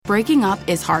Breaking up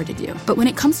is hard to do, but when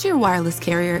it comes to your wireless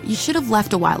carrier, you should have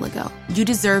left a while ago. You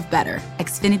deserve better.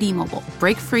 Xfinity Mobile.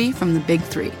 Break free from the big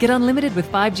three. Get unlimited with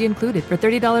 5G included for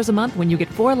 $30 a month when you get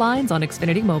 4 lines on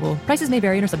Xfinity Mobile. Prices may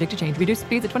vary and are subject to change. Reduced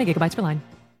speeds at 20 gigabytes per line.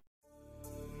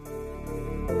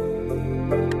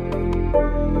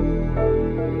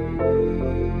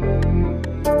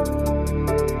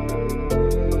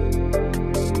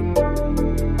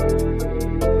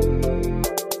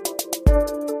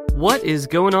 What is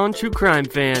going on, true crime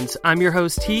fans? I'm your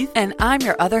host, Heath. And I'm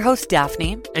your other host,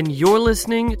 Daphne. And you're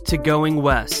listening to Going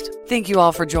West. Thank you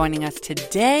all for joining us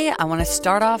today. I want to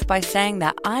start off by saying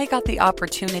that I got the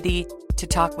opportunity to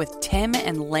talk with Tim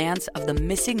and Lance of the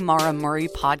Missing Maura Murray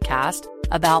podcast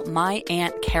about my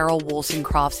Aunt Carol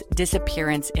Wollstonecraft's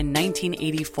disappearance in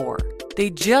 1984.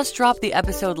 They just dropped the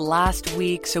episode last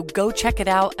week, so go check it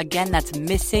out. Again, that's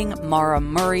Missing Maura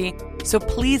Murray. So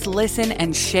please listen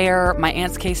and share. My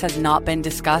aunt's case has not been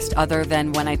discussed other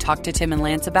than when I talked to Tim and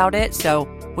Lance about it, so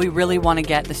we really want to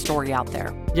get the story out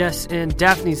there. Yes, and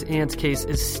Daphne's aunt's case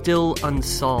is still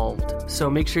unsolved, so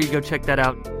make sure you go check that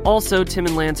out. Also, Tim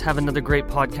and Lance have another great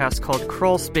podcast called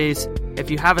Crawl Space. If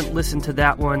you haven't listened to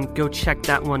that one, go check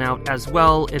that one out as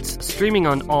well. It's streaming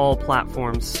on all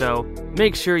platforms, so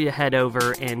make sure you head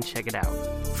over and check it out.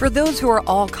 For those who are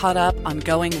all caught up on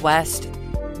Going West,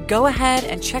 go ahead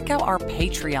and check out our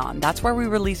Patreon. That's where we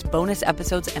release bonus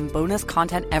episodes and bonus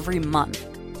content every month.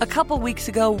 A couple weeks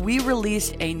ago, we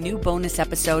released a new bonus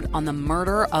episode on the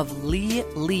murder of Lee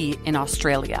Lee in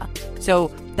Australia.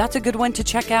 So that's a good one to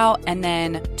check out. And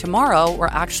then tomorrow, we're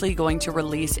actually going to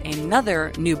release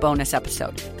another new bonus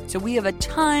episode. So we have a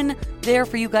ton there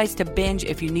for you guys to binge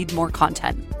if you need more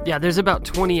content. Yeah, there's about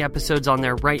 20 episodes on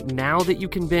there right now that you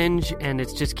can binge, and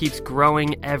it just keeps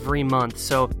growing every month.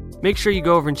 So make sure you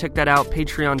go over and check that out,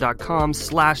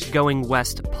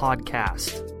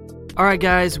 patreon.com/goingwestpodcast. All right,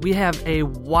 guys, we have a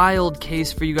wild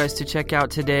case for you guys to check out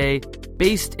today,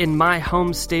 based in my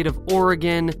home state of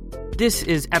Oregon. This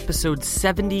is episode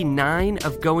 79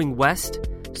 of Going West,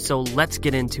 so let's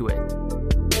get into it.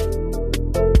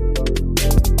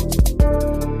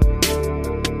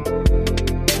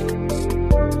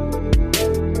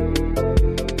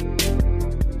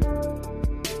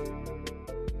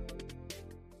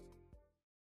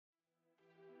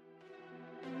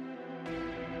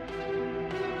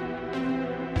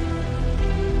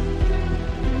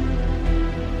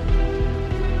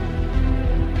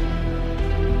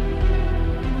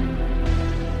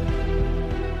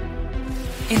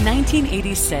 In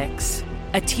 1986,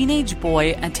 a teenage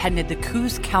boy attended the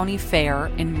Coos County Fair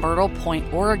in Myrtle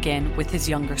Point, Oregon with his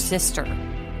younger sister.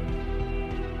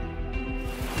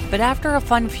 But after a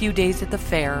fun few days at the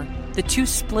fair, the two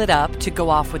split up to go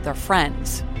off with their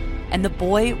friends, and the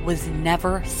boy was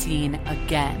never seen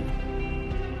again.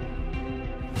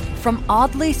 From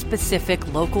oddly specific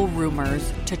local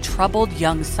rumors to troubled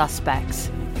young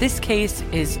suspects, this case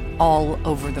is all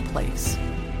over the place.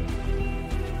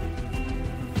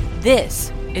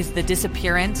 This is the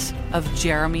disappearance of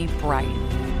Jeremy Bright.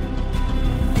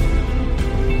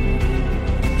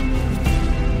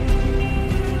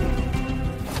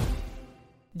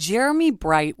 Jeremy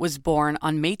Bright was born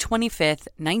on May 25th,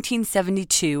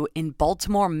 1972 in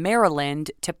Baltimore, Maryland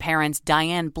to parents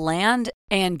Diane Bland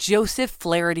and Joseph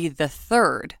Flaherty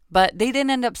III, but they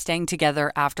didn't end up staying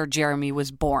together after Jeremy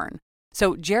was born.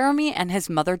 So Jeremy and his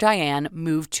mother Diane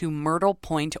moved to Myrtle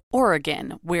Point,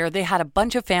 Oregon, where they had a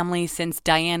bunch of family since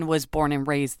Diane was born and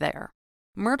raised there.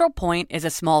 Myrtle Point is a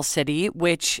small city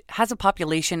which has a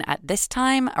population at this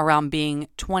time around being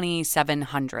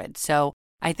 2,700. So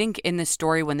I think in the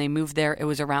story when they moved there, it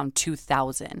was around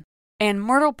 2,000. And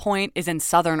Myrtle Point is in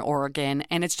southern Oregon,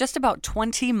 and it's just about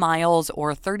 20 miles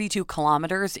or 32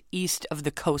 kilometers east of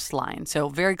the coastline, so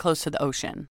very close to the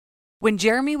ocean. When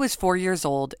Jeremy was 4 years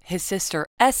old, his sister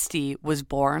Esty was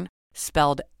born,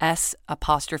 spelled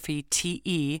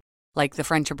S''Te, like the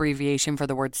French abbreviation for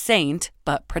the word saint,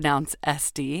 but pronounced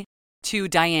Esty, to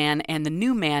Diane and the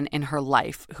new man in her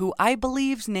life, who I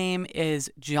believe's name is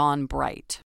John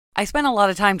Bright. I spent a lot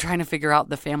of time trying to figure out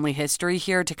the family history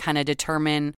here to kind of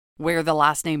determine where the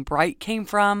last name Bright came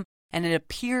from, and it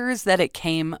appears that it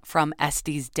came from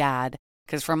Esty's dad.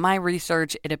 Because from my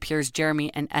research, it appears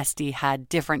Jeremy and Esty had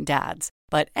different dads.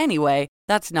 But anyway,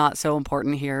 that's not so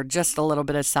important here, just a little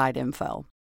bit of side info.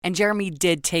 And Jeremy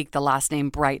did take the last name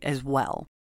Bright as well.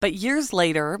 But years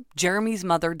later, Jeremy's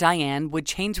mother Diane would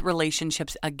change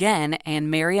relationships again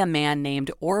and marry a man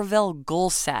named Orville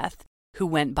Gulseth, who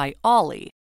went by Ollie.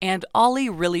 And Ollie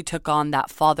really took on that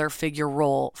father figure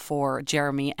role for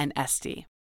Jeremy and Esty.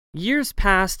 Years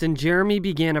passed and Jeremy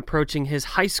began approaching his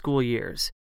high school years.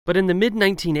 But in the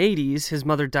mid-1980s, his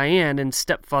mother Diane and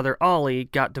stepfather Ollie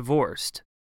got divorced.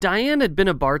 Diane had been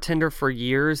a bartender for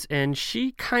years, and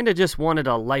she kinda just wanted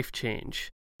a life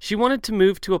change. She wanted to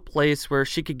move to a place where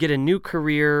she could get a new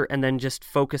career and then just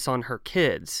focus on her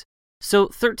kids. So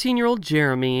 13-year-old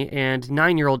Jeremy and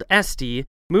 9-year-old Esty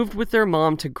moved with their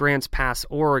mom to Grants Pass,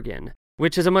 Oregon,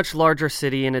 which is a much larger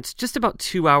city, and it's just about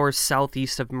 2 hours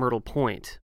southeast of Myrtle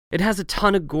Point. It has a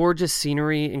ton of gorgeous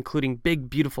scenery, including big,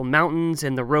 beautiful mountains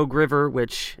and the Rogue River,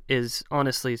 which is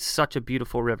honestly such a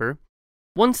beautiful river.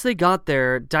 Once they got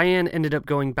there, Diane ended up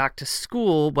going back to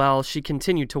school while she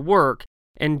continued to work,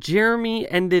 and Jeremy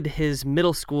ended his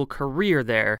middle school career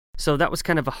there, so that was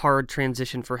kind of a hard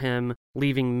transition for him,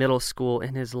 leaving middle school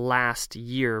in his last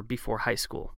year before high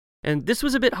school. And this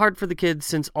was a bit hard for the kids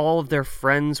since all of their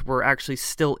friends were actually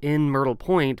still in Myrtle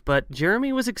Point, but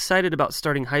Jeremy was excited about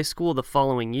starting high school the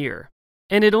following year.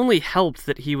 And it only helped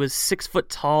that he was 6 foot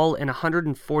tall and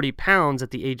 140 pounds at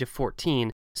the age of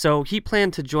 14, so he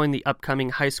planned to join the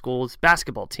upcoming high school's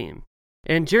basketball team.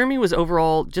 And Jeremy was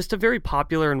overall just a very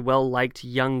popular and well-liked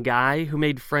young guy who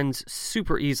made friends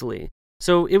super easily,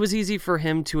 so it was easy for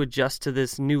him to adjust to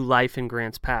this new life in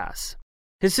Grants Pass.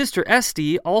 His sister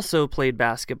Esty also played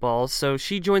basketball, so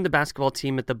she joined the basketball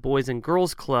team at the Boys and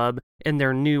Girls Club in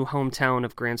their new hometown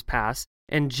of Grants Pass,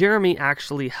 and Jeremy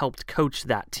actually helped coach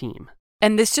that team.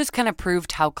 And this just kind of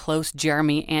proved how close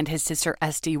Jeremy and his sister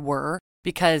Esty were,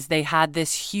 because they had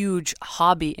this huge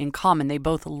hobby in common. They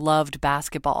both loved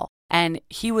basketball. And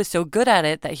he was so good at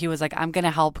it that he was like, I'm going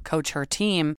to help coach her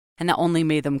team, and that only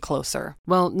made them closer.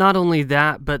 Well, not only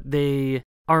that, but they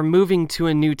are moving to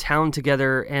a new town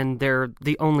together, and they're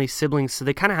the only siblings, so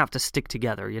they kind of have to stick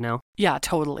together, you know? Yeah,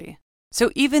 totally.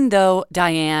 So even though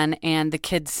Diane and the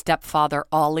kid's stepfather,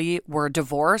 Ollie, were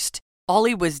divorced,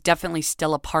 Ollie was definitely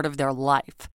still a part of their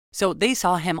life. So they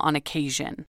saw him on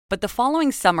occasion. But the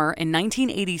following summer in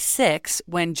 1986,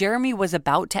 when Jeremy was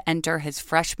about to enter his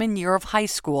freshman year of high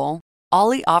school,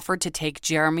 Ollie offered to take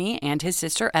Jeremy and his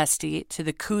sister Esty to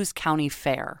the Coos County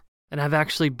Fair. And I've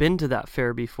actually been to that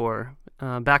fair before.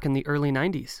 Back in the early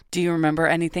 90s. Do you remember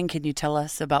anything? Can you tell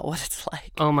us about what it's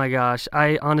like? Oh my gosh,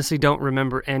 I honestly don't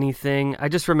remember anything. I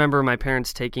just remember my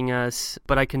parents taking us,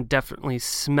 but I can definitely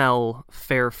smell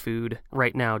fair food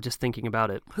right now just thinking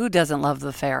about it. Who doesn't love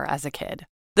the fair as a kid?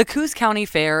 The Coos County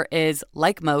Fair is,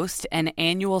 like most, an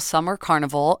annual summer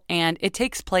carnival, and it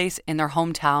takes place in their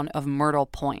hometown of Myrtle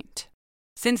Point.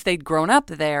 Since they'd grown up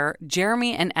there,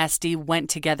 Jeremy and Esty went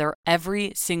together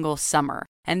every single summer,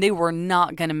 and they were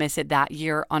not going to miss it that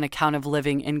year on account of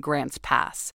living in Grants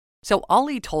Pass. So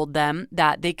Ollie told them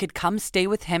that they could come stay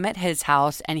with him at his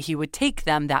house and he would take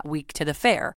them that week to the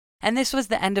fair. And this was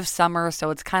the end of summer, so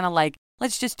it's kind of like,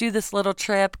 let's just do this little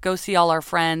trip, go see all our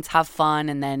friends, have fun,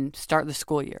 and then start the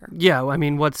school year. Yeah, I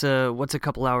mean, what's a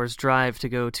couple hours drive to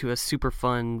go to a super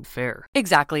fun fair?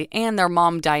 Exactly. And their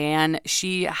mom, Diane,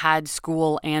 she had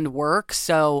school and work,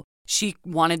 so she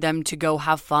wanted them to go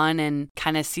have fun and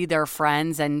kind of see their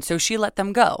friends, and so she let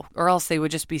them go, or else they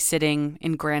would just be sitting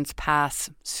in Grants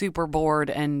Pass, super bored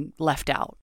and left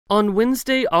out. On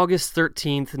Wednesday, August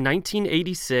 13th,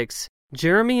 1986,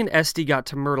 Jeremy and Esty got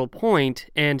to Myrtle Point,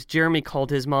 and Jeremy called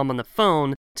his mom on the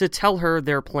phone to tell her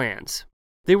their plans.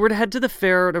 They were to head to the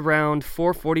fair at around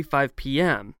 4:45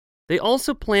 p.m. They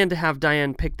also planned to have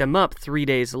Diane pick them up 3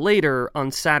 days later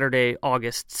on Saturday,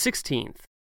 August 16th.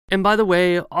 And by the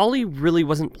way, Ollie really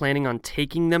wasn't planning on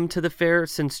taking them to the fair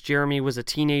since Jeremy was a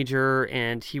teenager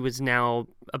and he was now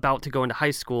about to go into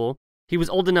high school. He was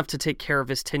old enough to take care of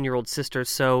his 10-year-old sister,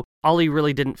 so Ollie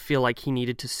really didn't feel like he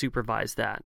needed to supervise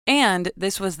that. And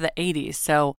this was the 80s,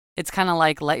 so it's kind of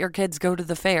like, let your kids go to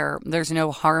the fair. There's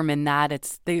no harm in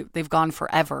that. They've gone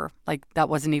forever. Like, that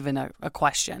wasn't even a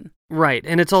question. Right,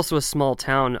 and it's also a small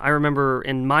town. I remember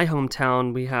in my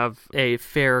hometown, we have a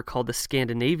fair called the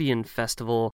Scandinavian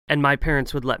Festival, and my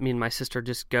parents would let me and my sister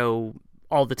just go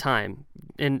all the time.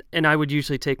 And I would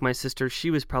usually take my sister.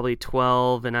 She was probably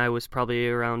 12, and I was probably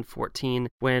around 14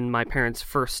 when my parents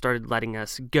first started letting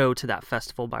us go to that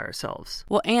festival by ourselves.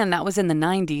 Well, and that was in the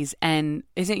 90s, and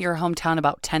isn't your hometown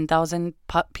about 10,000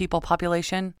 people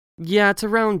population? Yeah, it's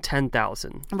around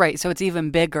 10,000. Right, so it's even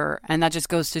bigger, and that just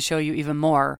goes to show you even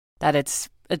more that it's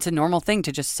a normal thing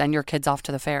to just send your kids off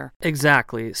to the fair.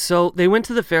 Exactly. So they went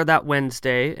to the fair that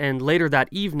Wednesday, and later that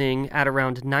evening at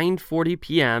around 9:40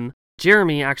 p.m.,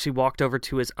 Jeremy actually walked over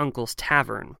to his uncle's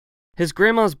tavern. His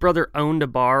grandma's brother owned a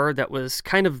bar that was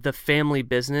kind of the family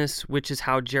business, which is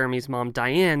how Jeremy's mom,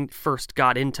 Diane, first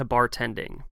got into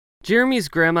bartending. Jeremy's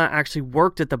grandma actually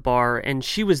worked at the bar, and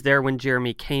she was there when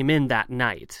Jeremy came in that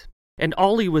night. And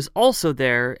Ollie was also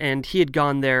there, and he had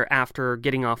gone there after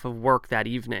getting off of work that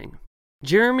evening.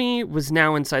 Jeremy was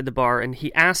now inside the bar, and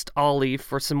he asked Ollie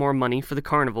for some more money for the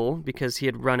carnival because he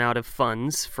had run out of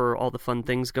funds for all the fun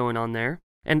things going on there.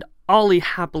 And Ollie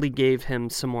happily gave him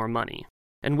some more money.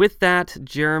 And with that,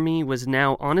 Jeremy was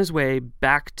now on his way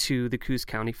back to the Coos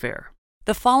County Fair.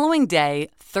 The following day,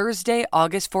 Thursday,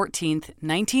 August 14th,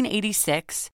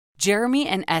 1986, Jeremy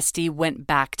and Esty went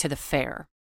back to the fair.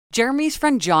 Jeremy's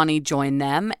friend Johnny joined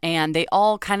them, and they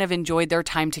all kind of enjoyed their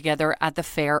time together at the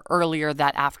fair earlier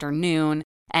that afternoon,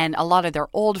 and a lot of their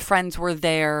old friends were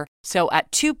there. So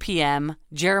at 2 p.m.,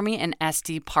 Jeremy and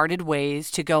Esty parted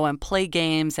ways to go and play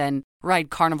games and ride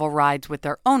carnival rides with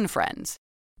their own friends.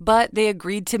 But they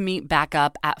agreed to meet back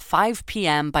up at 5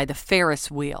 p.m. by the Ferris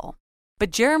wheel.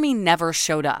 But Jeremy never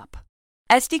showed up.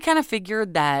 Esty kind of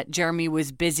figured that Jeremy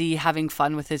was busy having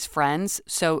fun with his friends,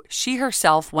 so she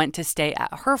herself went to stay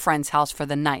at her friend's house for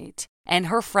the night. And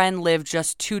her friend lived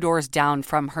just 2 doors down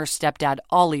from her stepdad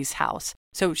Ollie's house,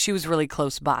 so she was really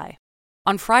close by.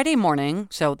 On Friday morning,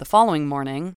 so the following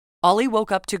morning, Ollie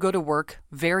woke up to go to work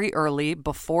very early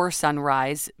before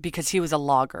sunrise because he was a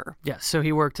logger. Yeah, so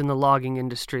he worked in the logging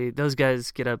industry. Those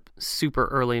guys get up super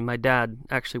early. My dad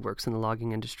actually works in the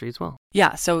logging industry as well.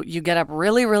 Yeah, so you get up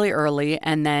really, really early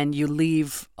and then you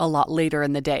leave a lot later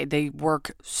in the day. They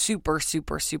work super,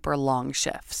 super, super long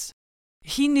shifts.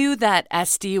 He knew that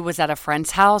Esty was at a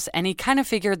friend's house and he kind of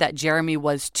figured that Jeremy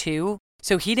was too,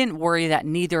 so he didn't worry that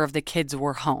neither of the kids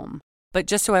were home. But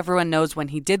just so everyone knows, when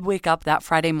he did wake up that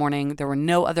Friday morning, there were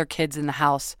no other kids in the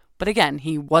house. But again,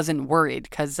 he wasn't worried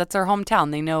because that's their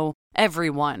hometown. They know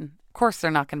everyone. Of course,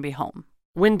 they're not going to be home.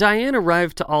 When Diane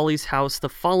arrived to Ollie's house the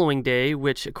following day,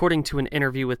 which according to an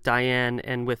interview with Diane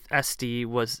and with Esty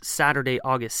was Saturday,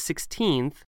 August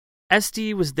 16th,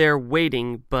 Esty was there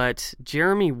waiting, but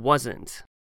Jeremy wasn't.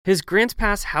 His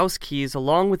grandpa's house keys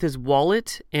along with his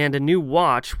wallet and a new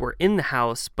watch were in the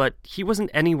house, but he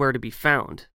wasn't anywhere to be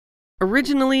found.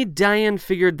 Originally, Diane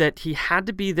figured that he had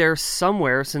to be there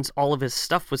somewhere since all of his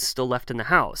stuff was still left in the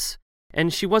house,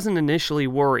 and she wasn't initially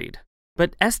worried.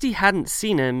 But Esty hadn't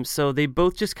seen him, so they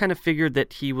both just kind of figured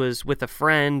that he was with a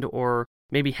friend or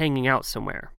maybe hanging out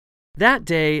somewhere. That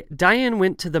day, Diane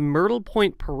went to the Myrtle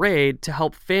Point Parade to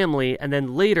help family and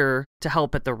then later to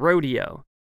help at the rodeo.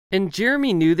 And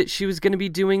Jeremy knew that she was going to be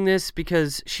doing this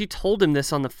because she told him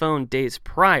this on the phone days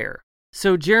prior.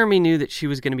 So Jeremy knew that she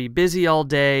was going to be busy all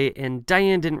day, and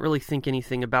Diane didn't really think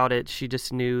anything about it. She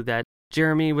just knew that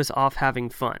Jeremy was off having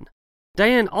fun.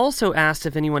 Diane also asked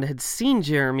if anyone had seen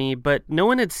Jeremy, but no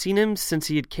one had seen him since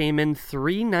he had came in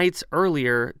 3 nights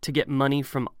earlier to get money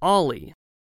from Ollie.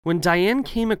 When Diane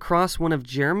came across one of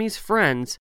Jeremy's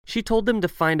friends, she told them to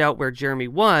find out where Jeremy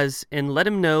was and let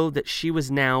him know that she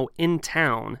was now in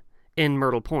town in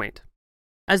Myrtle Point.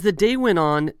 As the day went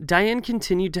on, Diane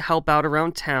continued to help out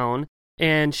around town,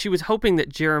 and she was hoping that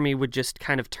Jeremy would just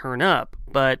kind of turn up,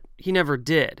 but he never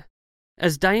did.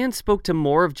 As Diane spoke to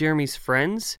more of Jeremy's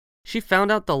friends, she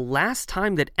found out the last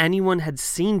time that anyone had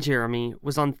seen Jeremy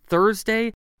was on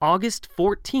Thursday, August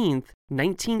 14th,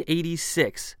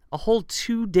 1986, a whole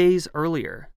 2 days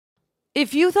earlier.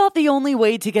 If you thought the only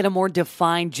way to get a more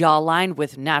defined jawline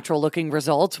with natural-looking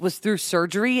results was through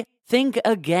surgery, think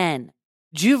again.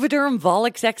 Juvederm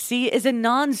Volux XC is a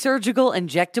non-surgical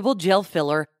injectable gel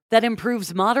filler that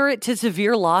improves moderate to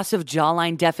severe loss of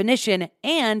jawline definition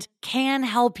and can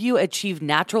help you achieve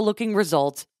natural-looking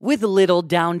results with little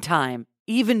downtime.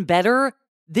 Even better,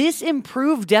 this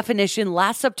improved definition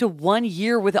lasts up to 1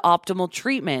 year with optimal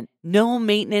treatment. No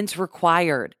maintenance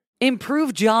required.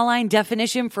 Improve jawline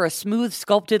definition for a smooth,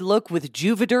 sculpted look with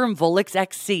Juvederm Volux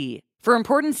XC. For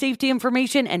important safety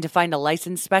information and to find a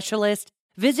licensed specialist,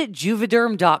 visit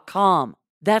Juvederm.com.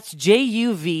 That's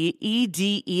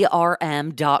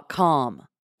JUVEDERM.com.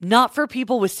 Not for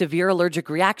people with severe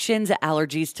allergic reactions,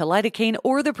 allergies to lidocaine,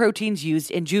 or the proteins used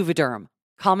in Juvederm.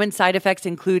 Common side effects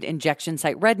include injection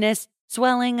site redness,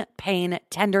 swelling, pain,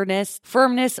 tenderness,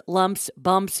 firmness, lumps,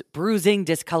 bumps, bruising,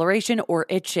 discoloration, or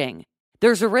itching.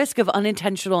 There's a risk of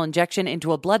unintentional injection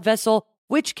into a blood vessel,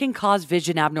 which can cause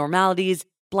vision abnormalities,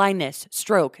 blindness,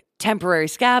 stroke, temporary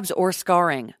scabs, or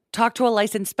scarring. Talk to a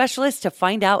licensed specialist to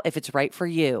find out if it's right for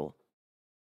you.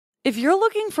 If you're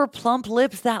looking for plump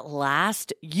lips that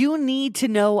last, you need to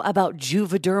know about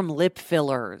Juvederm lip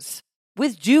fillers.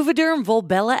 With Juvederm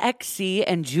Volbella XC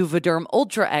and Juvederm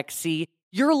Ultra XC,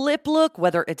 your lip look,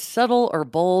 whether it's subtle or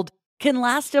bold, can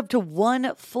last up to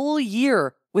 1 full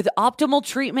year with optimal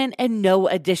treatment and no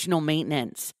additional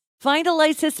maintenance. Find a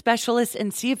licensed specialist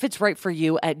and see if it's right for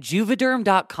you at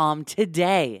Juvederm.com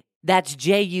today. That's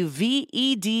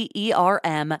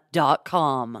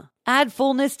JUVEDERM.com. Add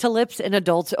fullness to lips in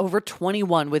adults over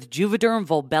 21 with Juvederm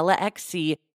Volbella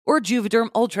XC or Juvederm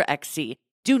Ultra XC.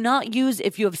 Do not use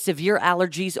if you have severe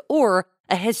allergies or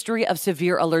a history of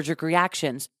severe allergic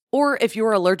reactions, or if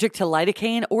you're allergic to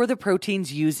lidocaine or the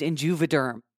proteins used in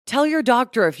Juvederm. Tell your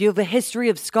doctor if you have a history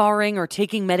of scarring or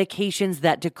taking medications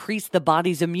that decrease the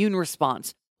body's immune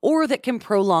response or that can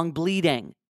prolong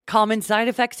bleeding. Common side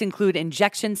effects include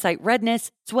injection site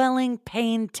redness, swelling,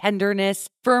 pain, tenderness,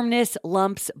 firmness,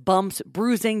 lumps, bumps,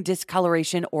 bruising,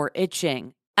 discoloration, or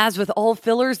itching. As with all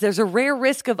fillers, there's a rare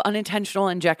risk of unintentional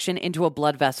injection into a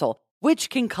blood vessel, which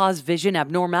can cause vision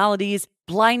abnormalities,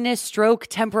 blindness, stroke,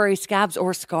 temporary scabs,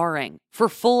 or scarring. For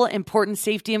full important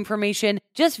safety information,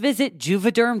 just visit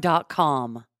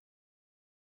Juvederm.com.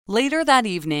 Later that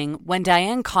evening, when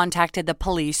Diane contacted the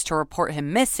police to report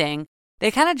him missing, they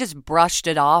kind of just brushed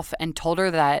it off and told her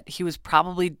that he was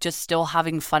probably just still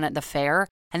having fun at the fair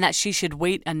and that she should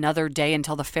wait another day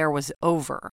until the fair was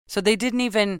over. So they didn't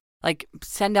even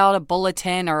send out a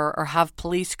bulletin or have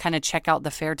police kind of check out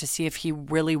the fair to see if he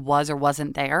really was or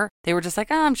wasn't there. They were just like,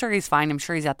 I'm sure he's fine. I'm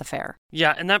sure he's at the fair.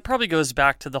 Yeah, and that probably goes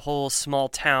back to the whole small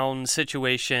town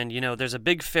situation. You know, there's a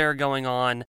big fair going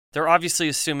on. They're obviously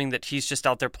assuming that he's just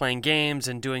out there playing games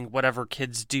and doing whatever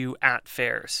kids do at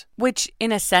fairs. Which,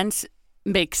 in a sense,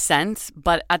 makes sense,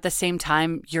 but at the same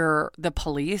time, you're the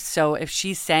police. So if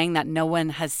she's saying that no one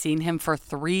has seen him for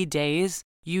 3 days,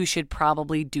 you should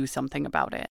probably do something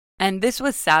about it. And this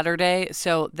was Saturday,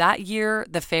 so that year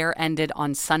the fair ended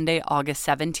on Sunday, August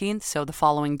 17th, so the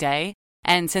following day.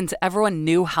 And since everyone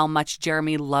knew how much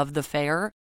Jeremy loved the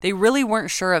fair, they really weren't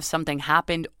sure if something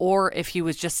happened or if he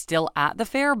was just still at the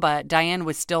fair, but Diane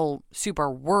was still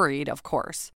super worried, of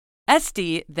course.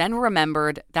 Esty then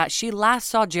remembered that she last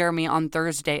saw Jeremy on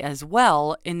Thursday as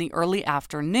well in the early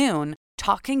afternoon,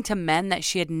 talking to men that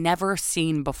she had never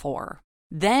seen before.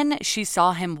 Then she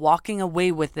saw him walking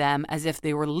away with them as if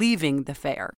they were leaving the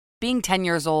fair. Being 10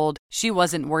 years old, she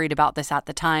wasn't worried about this at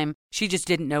the time. She just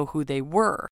didn't know who they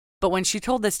were. But when she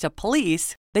told this to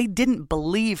police, they didn't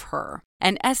believe her.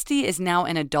 And Esty is now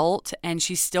an adult, and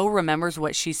she still remembers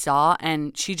what she saw,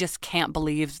 and she just can't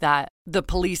believe that the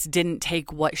police didn't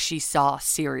take what she saw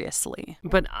seriously.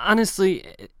 But honestly,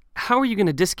 how are you going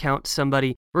to discount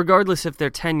somebody, regardless if they're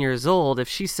 10 years old, if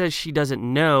she says she doesn't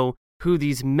know who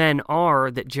these men are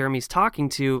that Jeremy's talking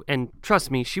to? And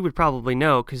trust me, she would probably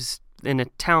know, because in a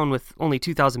town with only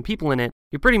 2,000 people in it,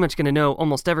 you're pretty much going to know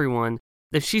almost everyone.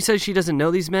 If she says she doesn't know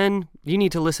these men, you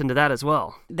need to listen to that as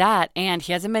well. That, and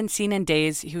he hasn't been seen in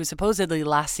days. He was supposedly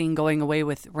last seen going away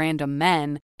with random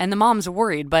men, and the mom's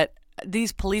worried, but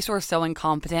these police were so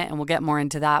incompetent, and we'll get more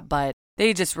into that, but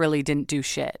they just really didn't do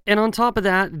shit. And on top of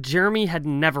that, Jeremy had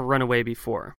never run away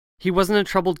before. He wasn't a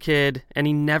troubled kid, and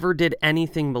he never did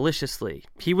anything maliciously.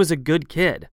 He was a good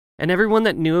kid, and everyone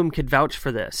that knew him could vouch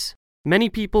for this. Many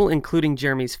people, including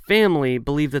Jeremy's family,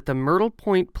 believe that the Myrtle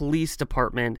Point Police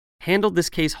Department handled this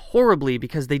case horribly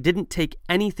because they didn't take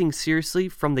anything seriously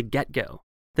from the get-go.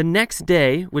 The next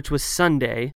day, which was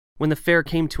Sunday, when the fair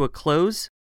came to a close,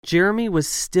 Jeremy was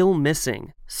still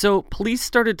missing. So police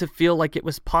started to feel like it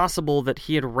was possible that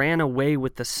he had ran away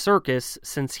with the circus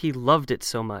since he loved it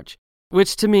so much.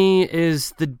 Which to me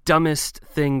is the dumbest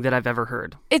thing that I've ever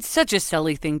heard. It's such a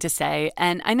silly thing to say,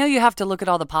 and I know you have to look at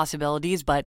all the possibilities,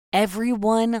 but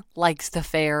everyone likes the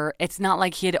fair. It's not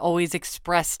like he had always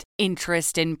expressed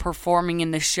interest in performing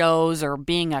in the shows or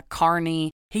being a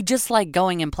carny. He just liked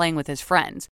going and playing with his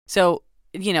friends. So,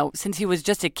 since he was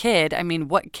just a kid,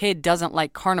 what kid doesn't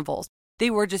like carnivals? They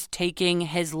were just taking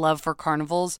his love for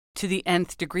carnivals to the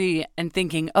nth degree and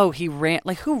thinking, oh, he ran.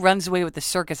 Who runs away with the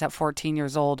circus at 14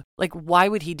 years old? Why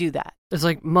would he do that? It's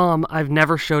like, Mom, I've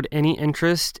never showed any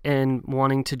interest in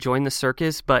wanting to join the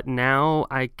circus, but now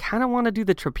I kind of want to do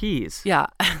the trapeze. Yeah.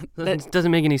 That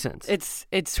doesn't make any sense.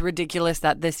 It's ridiculous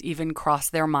that this even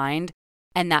crossed their mind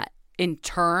and that in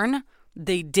turn,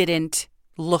 they didn't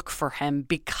look for him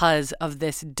because of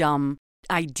this dumb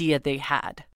idea they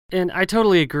had. And I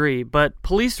totally agree, but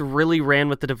police really ran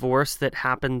with the divorce that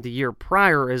happened the year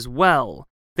prior as well.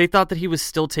 They thought that he was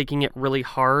still taking it really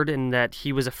hard and that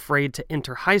he was afraid to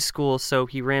enter high school, so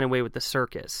he ran away with the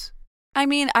circus. I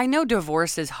know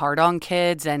divorce is hard on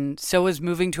kids, and so is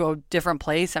moving to a different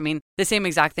place. The same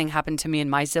exact thing happened to me and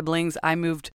my siblings. I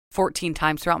moved 14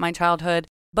 times throughout my childhood,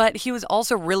 but he was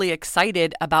also really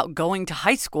excited about going to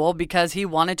high school because he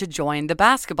wanted to join the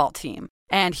basketball team,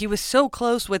 and he was so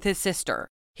close with his sister.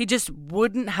 He just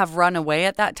wouldn't have run away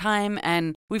at that time,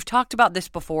 and we've talked about this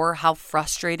before, how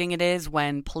frustrating it is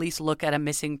when police look at a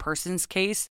missing persons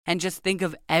case and just think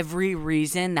of every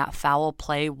reason that foul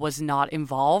play was not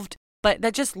involved, but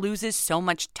that just loses so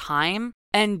much time.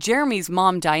 And Jeremy's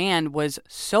mom, Diane, was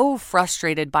so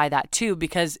frustrated by that too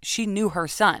because she knew her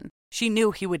son. She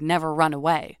knew he would never run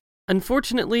away.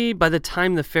 Unfortunately, by the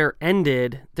time the fair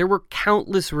ended, there were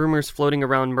countless rumors floating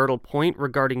around Myrtle Point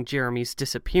regarding Jeremy's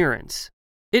disappearance.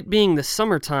 It being the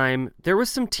summertime, there was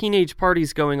some teenage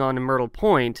parties going on in Myrtle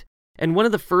Point, and one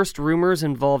of the first rumors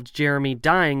involved Jeremy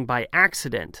dying by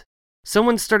accident.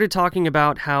 Someone started talking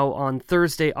about how on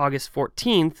Thursday, August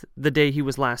 14th, the day he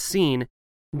was last seen,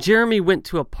 Jeremy went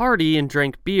to a party and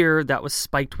drank beer that was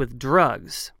spiked with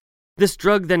drugs. This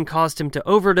drug then caused him to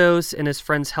overdose, and his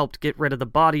friends helped get rid of the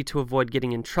body to avoid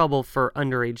getting in trouble for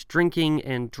underage drinking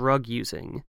and drug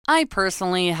using. I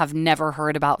personally have never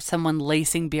heard about someone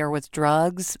lacing beer with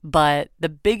drugs, but the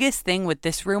biggest thing with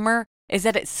this rumor is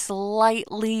that it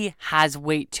slightly has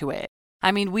weight to it.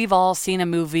 I mean, we've all seen a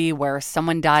movie where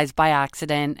someone dies by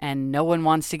accident and no one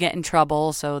wants to get in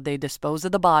trouble, so they dispose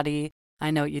of the body.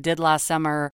 I know you did last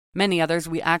summer. Many others.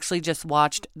 We actually just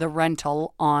watched The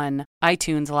Rental on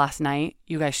iTunes last night.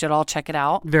 You guys should all check it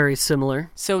out. Very similar.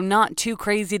 So not too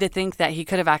crazy to think that he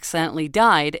could have accidentally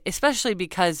died, especially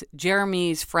because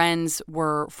Jeremy's friends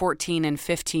were 14 and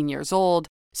 15 years old,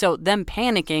 so them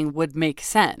panicking would make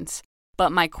sense.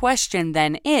 But my question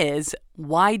then is,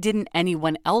 why didn't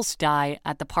anyone else die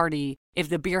at the party? If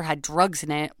the beer had drugs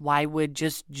in it, why would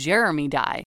just Jeremy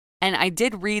die? And I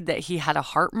did read that he had a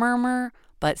heart murmur,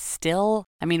 but still,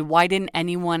 I mean, why didn't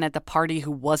anyone at the party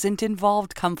who wasn't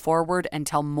involved come forward and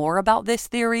tell more about this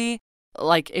theory?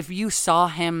 Like, if you saw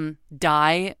him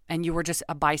die and you were just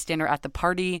a bystander at the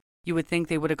party, you would think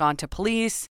they would have gone to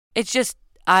police. It's just,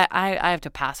 I have to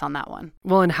pass on that one.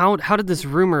 Well, and how did this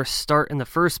rumor start in the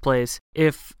first place?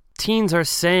 If teens are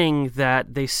saying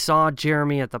that they saw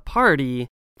Jeremy at the party,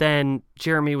 then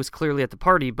Jeremy was clearly at the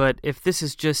party. But if this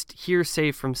is just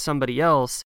hearsay from somebody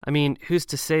else, I mean, who's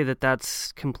to say that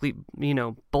that's complete,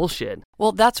 bullshit?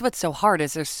 Well, that's what's so hard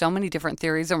is there's so many different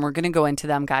theories, and we're going to go into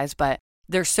them, guys, but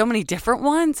there's so many different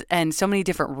ones and so many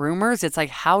different rumors. It's like,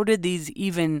 how did these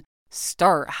even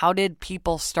start? How did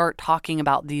people start talking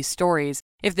about these stories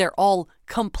if they're all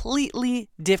completely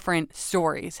different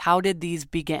stories? How did these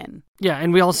begin? Yeah,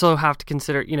 and we also have to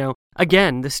consider,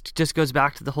 again, this just goes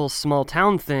back to the whole small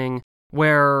town thing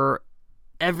where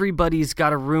everybody's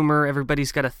got a rumor,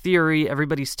 everybody's got a theory,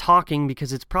 everybody's talking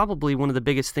because it's probably one of the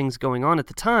biggest things going on at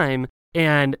the time.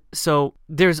 And so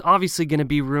there's obviously going to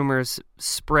be rumors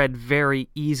spread very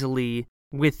easily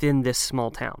within this small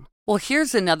town. Well,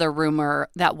 here's another rumor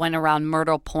that went around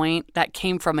Myrtle Point that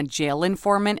came from a jail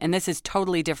informant, and this is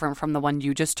totally different from the one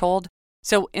you just told.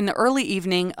 So in the early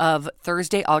evening of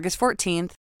Thursday, August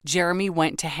 14th, Jeremy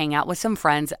went to hang out with some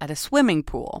friends at a swimming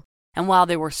pool. And while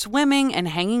they were swimming and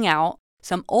hanging out,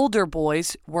 some older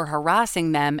boys were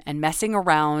harassing them and messing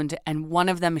around, and one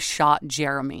of them shot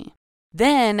Jeremy.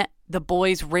 Then the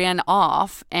boys ran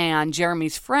off, and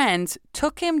Jeremy's friends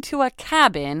took him to a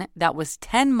cabin that was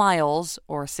 10 miles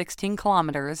or 16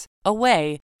 kilometers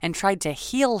away and tried to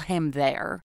heal him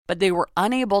there. But they were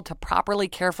unable to properly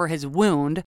care for his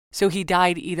wound, so he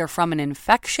died either from an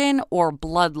infection or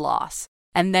blood loss.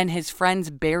 And then his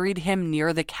friends buried him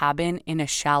near the cabin in a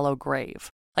shallow grave.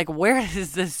 Like, where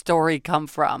does this story come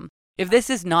from? If this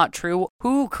is not true,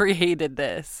 who created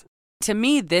this? To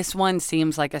me, this one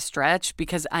seems like a stretch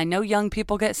because I know young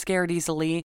people get scared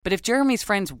easily, but if Jeremy's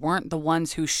friends weren't the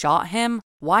ones who shot him,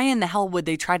 why in the hell would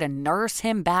they try to nurse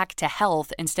him back to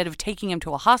health instead of taking him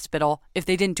to a hospital if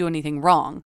they didn't do anything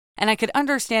wrong? And I could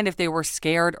understand if they were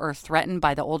scared or threatened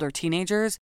by the older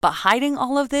teenagers, but hiding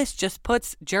all of this just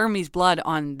puts Jeremy's blood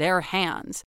on their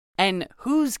hands. And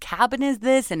whose cabin is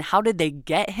this, and how did they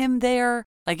get him there?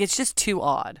 Like, it's just too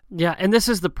odd. Yeah, and this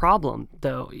is the problem,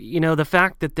 though. The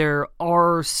fact that there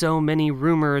are so many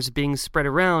rumors being spread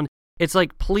around, it's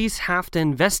like police have to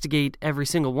investigate every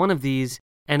single one of these,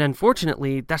 and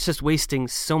unfortunately, that's just wasting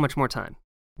so much more time.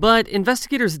 But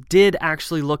investigators did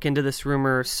actually look into this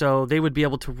rumor so they would be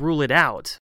able to rule it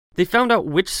out. They found out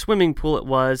which swimming pool it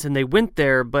was, and they went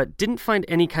there, but didn't find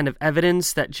any kind of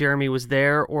evidence that Jeremy was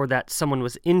there or that someone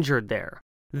was injured there.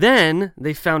 Then,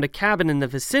 they found a cabin in the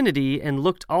vicinity and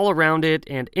looked all around it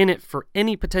and in it for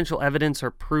any potential evidence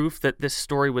or proof that this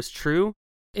story was true,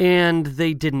 and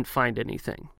they didn't find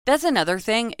anything. That's another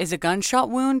thing, is a gunshot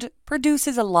wound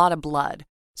produces a lot of blood.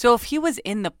 So if he was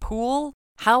in the pool,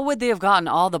 how would they have gotten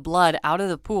all the blood out of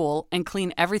the pool and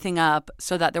clean everything up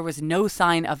so that there was no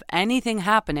sign of anything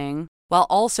happening while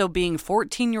also being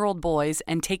 14-year-old boys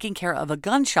and taking care of a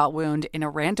gunshot wound in a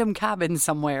random cabin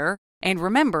somewhere? And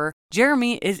remember,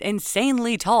 Jeremy is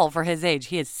insanely tall for his age.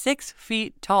 He is 6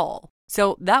 feet tall.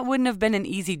 So that wouldn't have been an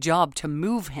easy job to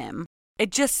move him.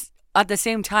 It just, at the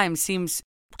same time, seems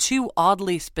too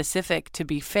oddly specific to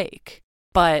be fake.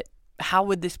 But how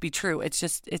would this be true?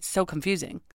 It's so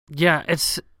confusing. Yeah,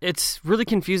 it's really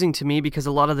confusing to me because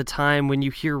a lot of the time when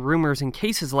you hear rumors in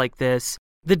cases like this,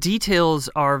 the details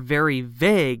are very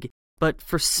vague, but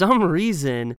for some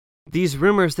reason, these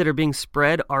rumors that are being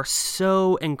spread are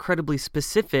so incredibly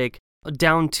specific,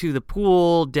 down to the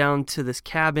pool, down to this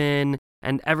cabin,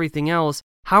 and everything else.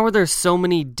 How are there so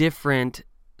many different,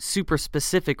 super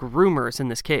specific rumors in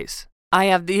this case? I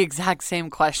have the exact same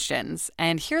questions,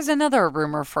 and here's another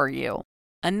rumor for you.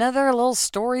 Another little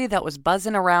story that was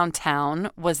buzzing around town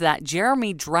was that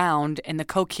Jeremy drowned in the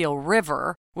Coquille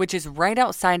River, which is right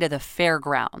outside of the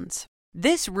fairgrounds.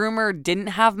 This rumor didn't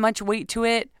have much weight to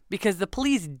it because the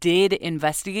police did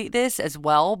investigate this as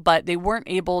well, but they weren't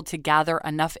able to gather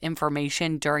enough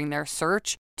information during their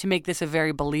search to make this a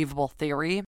very believable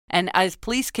theory. And as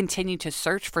police continued to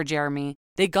search for Jeremy,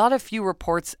 they got a few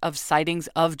reports of sightings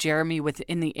of Jeremy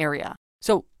within the area.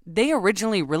 So they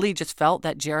originally really just felt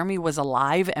that Jeremy was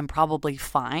alive and probably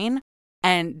fine.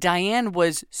 And Diane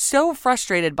was so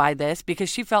frustrated by this because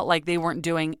she felt like they weren't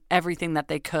doing everything that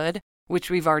they could, which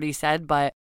we've already said.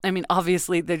 But I mean,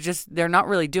 obviously, they're not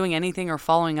really doing anything or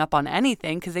following up on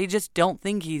anything because they just don't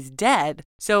think he's dead.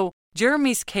 So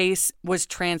Jeremy's case was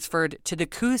transferred to the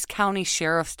Coos County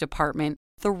Sheriff's Department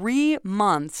 3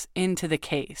 months into the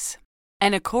case.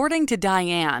 And according to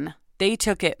Diane, they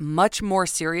took it much more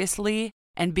seriously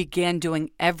and began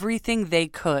doing everything they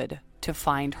could to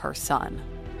find her son.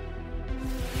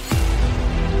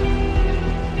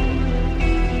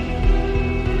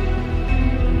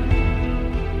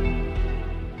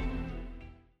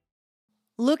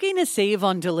 Looking to save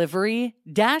on delivery?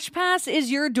 DashPass is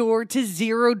your door to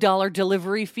 $0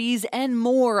 delivery fees and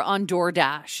more on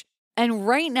DoorDash. And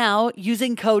right now,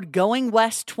 using code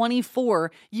GOINGWEST24,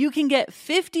 you can get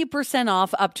 50%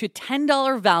 off up to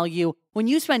 $10 value when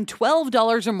you spend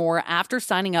 $12 or more after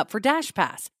signing up for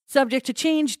DashPass. Subject to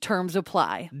change, terms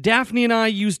apply. Daphne and I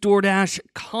use DoorDash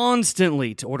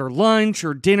constantly to order lunch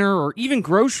or dinner or even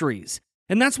groceries.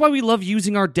 And that's why we love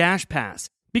using our DashPass,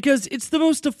 because it's the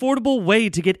most affordable way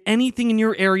to get anything in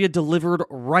your area delivered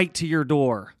right to your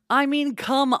door. I mean,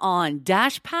 come on.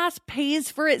 DashPass pays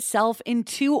for itself in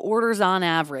 2 orders on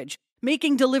average,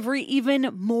 making delivery even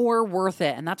more worth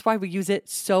it. And that's why we use it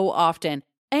so often.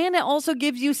 And it also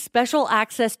gives you special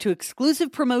access to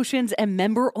exclusive promotions and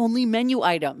member-only menu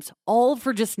items, all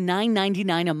for just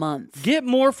 $9.99 a month. Get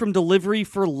more from delivery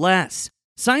for less.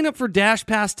 Sign up for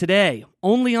DashPass today,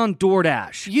 only on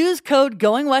DoorDash. Use code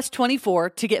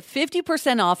GOINGWEST24 to get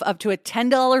 50% off up to a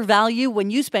 $10 value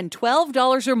when you spend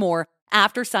 $12 or more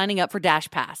after signing up for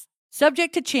DashPass.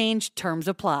 Subject to change, terms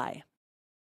apply.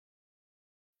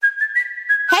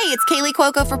 Hey, it's Kaylee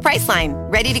Cuoco for Priceline.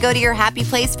 Ready to go to your happy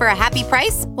place for a happy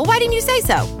price? Well, why didn't you say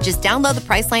so? Just download the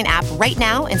Priceline app right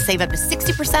now and save up to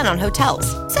 60% on hotels.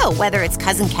 So whether it's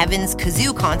Cousin Kevin's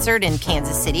Kazoo Concert in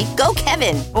Kansas City, go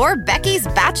Kevin, or Becky's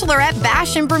Bachelorette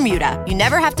Bash in Bermuda, you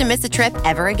never have to miss a trip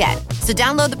ever again. So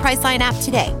download the Priceline app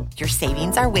today. Your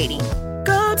savings are waiting.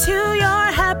 Go to your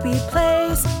happy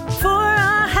place for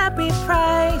a happy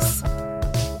price.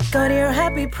 Go to your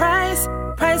happy price,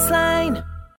 Priceline.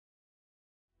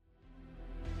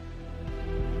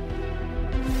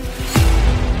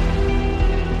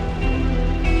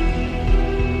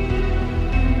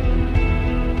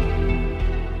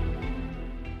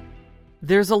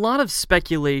 There's a lot of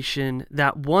speculation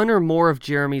that one or more of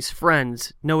Jeremy's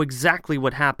friends know exactly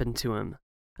what happened to him.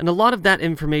 And a lot of that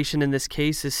information in this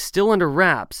case is still under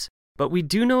wraps, but we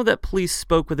do know that police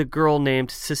spoke with a girl named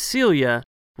Cecilia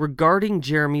regarding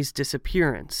Jeremy's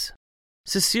disappearance.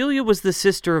 Cecilia was the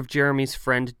sister of Jeremy's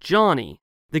friend Johnny,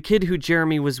 the kid who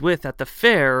Jeremy was with at the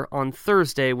fair on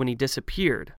Thursday when he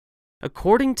disappeared.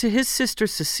 According to his sister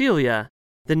Cecilia,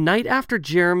 the night after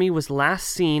Jeremy was last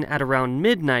seen at around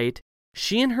midnight,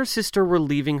 she and her sister were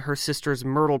leaving her sister's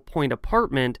Myrtle Point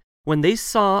apartment when they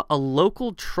saw a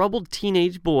local troubled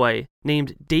teenage boy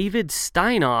named David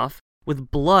Steinoff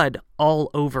with blood all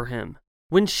over him.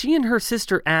 When she and her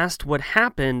sister asked what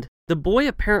happened, the boy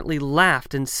apparently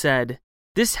laughed and said,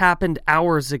 "This happened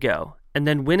hours ago," and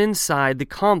then went inside the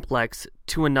complex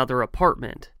to another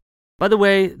apartment. By the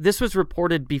way, this was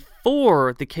reported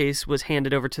before the case was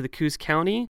handed over to the Coos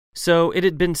County, so it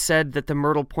had been said that the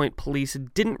Myrtle Point police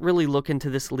didn't really look into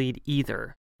this lead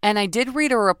either. And I did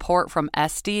read a report from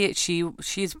Esty.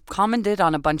 She's commented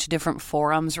on a bunch of different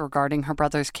forums regarding her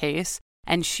brother's case,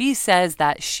 and she says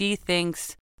that she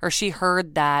thinks, or she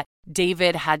heard that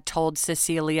David had told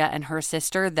Cecilia and her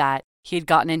sister that he had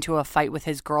gotten into a fight with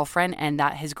his girlfriend and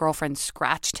that his girlfriend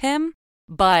scratched him,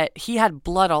 but he had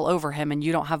blood all over him, and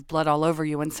you don't have blood all over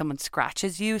you when someone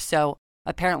scratches you, so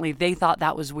apparently they thought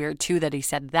that was weird too, that he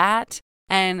said that.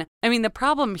 And I mean, the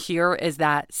problem here is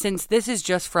that since this is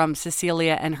just from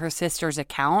Cecilia and her sister's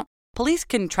account, police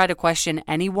can try to question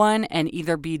anyone and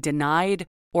either be denied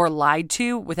or lied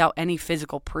to without any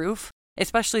physical proof,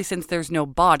 especially since there's no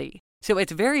body. So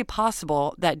it's very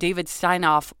possible that David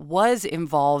Steinhoff was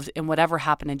involved in whatever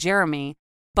happened to Jeremy,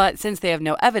 but since they have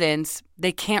no evidence,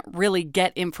 they can't really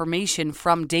get information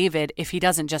from David if he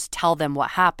doesn't just tell them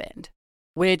what happened.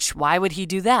 Which, why would he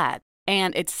do that?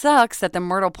 And it sucks that the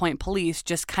Myrtle Point police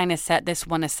just kind of set this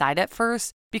one aside at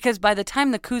first, because by the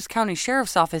time the Coos County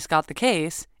Sheriff's Office got the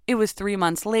case, it was 3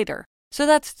 months later. So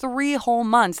that's 3 whole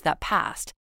months that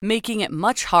passed, making it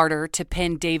much harder to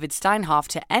pin David Steinhoff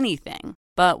to anything.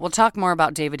 But we'll talk more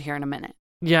about David here in a minute.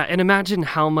 Yeah, and imagine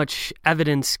how much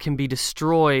evidence can be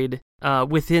destroyed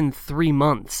within 3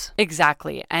 months.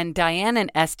 Exactly. And Diane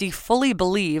and Esty fully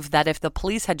believe that if the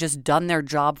police had just done their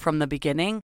job from the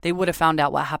beginning, they would have found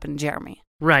out what happened to Jeremy.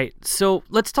 Right. So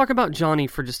let's talk about Johnny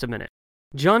for just a minute.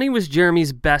 Johnny was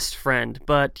Jeremy's best friend,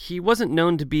 but he wasn't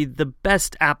known to be the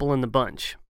best apple in the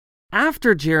bunch.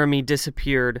 After Jeremy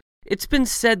disappeared, it's been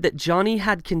said that Johnny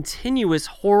had continuous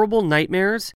horrible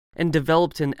nightmares and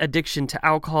developed an addiction to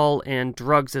alcohol and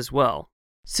drugs as well.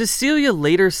 Cecilia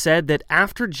later said that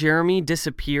after Jeremy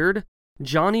disappeared,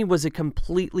 Johnny was a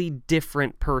completely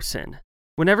different person.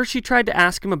 Whenever she tried to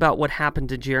ask him about what happened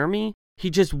to Jeremy, he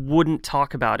just wouldn't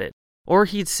talk about it, or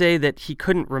he'd say that he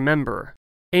couldn't remember.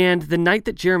 And the night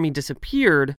that Jeremy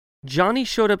disappeared, Johnny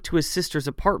showed up to his sister's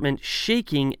apartment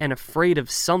shaking and afraid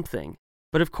of something.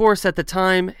 But of course, at the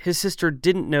time, his sister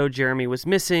didn't know Jeremy was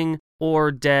missing,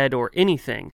 or dead, or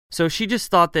anything, so she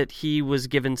just thought that he was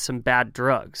given some bad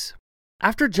drugs.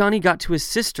 After Johnny got to his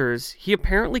sister's, he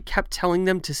apparently kept telling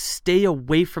them to stay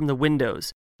away from the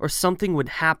windows, or something would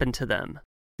happen to them.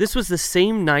 This was the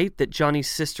same night that Johnny's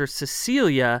sister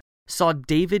Cecilia saw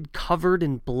David covered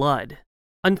in blood.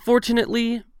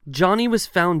 Unfortunately, Johnny was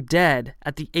found dead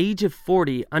at the age of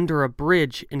 40 under a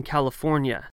bridge in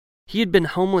California. He had been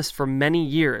homeless for many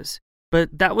years, but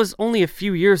that was only a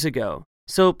few years ago,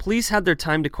 so police had their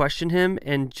time to question him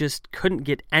and just couldn't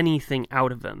get anything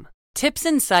out of him. Tips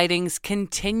and sightings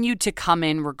continued to come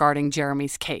in regarding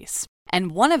Jeremy's case,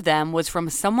 and one of them was from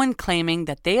someone claiming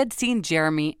that they had seen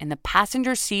Jeremy in the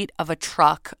passenger seat of a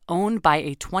truck owned by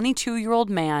a 22-year-old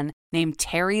man named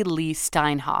Terry Lee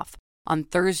Steinhoff on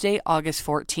Thursday, August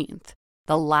 14th,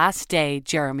 the last day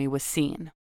Jeremy was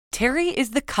seen. Terry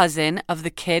is the cousin of the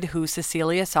kid who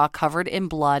Cecilia saw covered in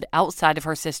blood outside of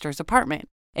her sister's apartment,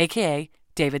 aka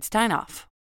David Steinhoff.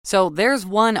 So there's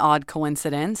one odd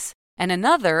coincidence. And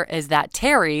another is that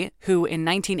Terry, who in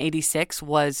 1986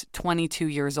 was 22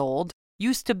 years old,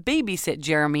 used to babysit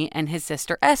Jeremy and his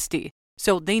sister Esty,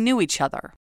 so they knew each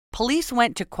other. Police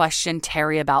went to question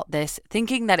Terry about this,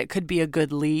 thinking that it could be a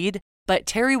good lead, but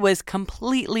Terry was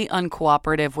completely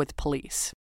uncooperative with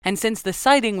police. And since the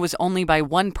sighting was only by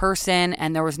one person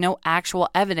and there was no actual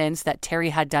evidence that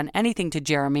Terry had done anything to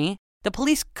Jeremy, the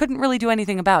police couldn't really do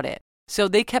anything about it. So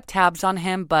they kept tabs on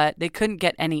him, but they couldn't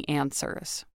get any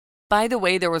answers. By the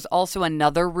way, there was also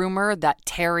another rumor that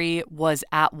Terry was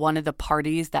at one of the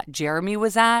parties that Jeremy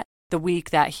was at the week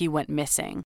that he went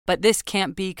missing. But this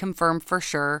can't be confirmed for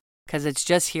sure because it's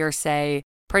just hearsay,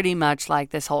 pretty much like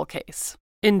this whole case.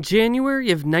 In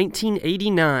January of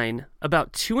 1989,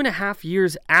 about 2.5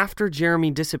 years after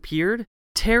Jeremy disappeared,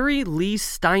 Terry Lee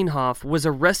Steinhoff was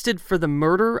arrested for the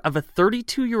murder of a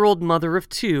 32-year-old mother of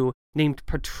 2 named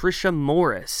Patricia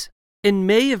Morris. In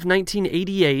May of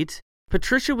 1988,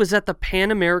 Patricia was at the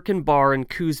Pan American Bar in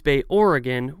Coos Bay,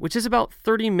 Oregon, which is about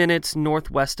 30 minutes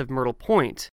northwest of Myrtle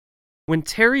Point, when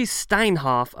Terry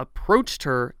Steinhoff approached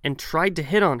her and tried to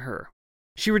hit on her.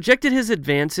 She rejected his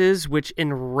advances, which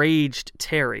enraged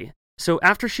Terry. So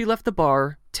after she left the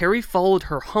bar, Terry followed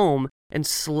her home and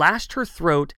slashed her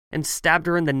throat and stabbed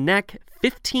her in the neck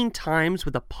 15 times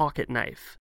with a pocket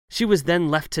knife. She was then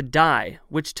left to die,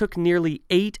 which took nearly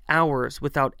 8 hours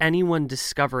without anyone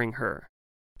discovering her.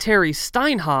 Terry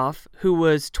Steinhoff, who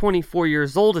was 24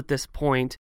 years old at this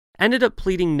point, ended up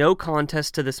pleading no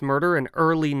contest to this murder in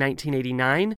early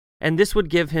 1989, and this would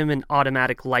give him an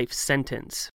automatic life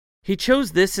sentence. He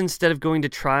chose this instead of going to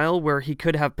trial where he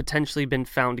could have potentially been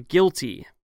found guilty.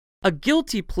 A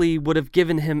guilty plea would have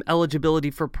given him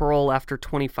eligibility for parole after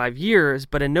 25 years,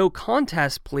 but a no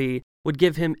contest plea would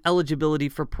give him eligibility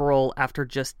for parole after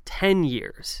just 10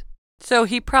 years. So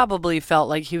he probably felt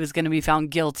like he was going to be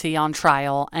found guilty on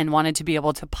trial and wanted to be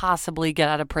able to possibly get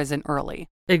out of prison early.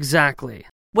 Exactly.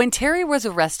 When Terry was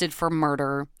arrested for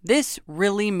murder, this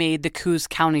really made the Coos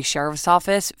County Sheriff's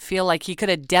Office feel like he could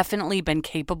have definitely been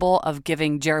capable of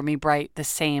giving Jeremy Bright the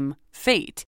same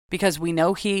fate. Because we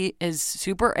know he is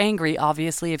super angry,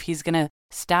 obviously, if he's going to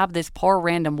stab this poor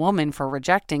random woman for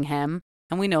rejecting him,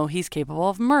 and we know he's capable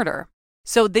of murder.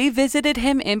 So they visited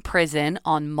him in prison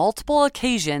on multiple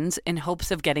occasions in hopes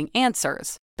of getting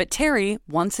answers. But Terry,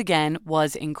 once again,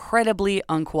 was incredibly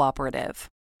uncooperative.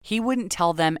 He wouldn't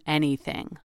tell them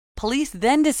anything. Police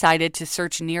then decided to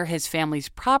search near his family's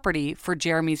property for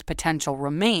Jeremy's potential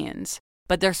remains,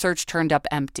 but their search turned up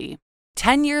empty.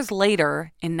 10 years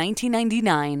later, in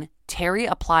 1999, Terry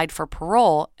applied for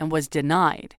parole and was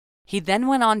denied. He then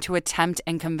went on to attempt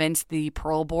and convince the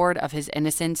parole board of his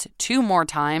innocence 2 more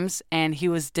times, and he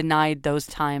was denied those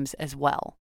times as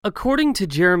well. According to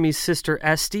Jeremy's sister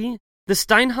Esty, the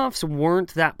Steinhoffs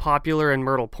weren't that popular in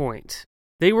Myrtle Point.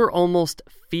 They were almost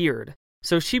feared,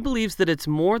 so she believes that it's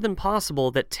more than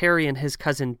possible that Terry and his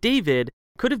cousin David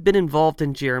could have been involved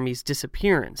in Jeremy's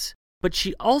disappearance. But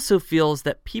she also feels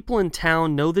that people in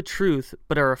town know the truth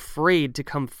but are afraid to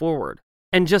come forward.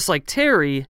 And just like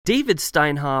Terry, David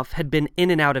Steinhoff had been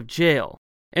in and out of jail.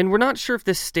 And we're not sure if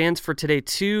this stands for today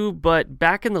too, but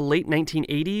back in the late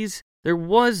 1980s, there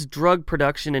was drug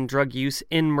production and drug use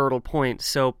in Myrtle Point,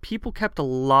 so people kept a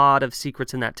lot of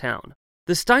secrets in that town.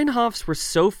 The Steinhoffs were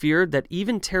so feared that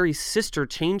even Terry's sister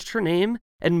changed her name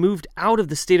and moved out of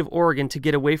the state of Oregon to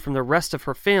get away from the rest of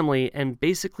her family and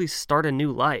basically start a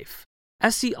new life.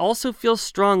 Essie also feels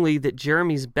strongly that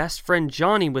Jeremy's best friend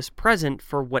Johnny was present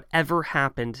for whatever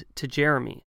happened to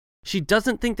Jeremy. She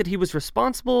doesn't think that he was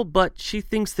responsible, but she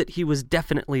thinks that he was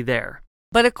definitely there.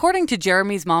 But according to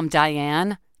Jeremy's mom,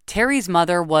 Diane, Terry's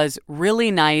mother was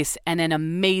really nice and an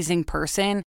amazing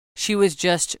person. She was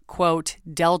just, quote,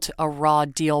 dealt a raw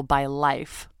deal by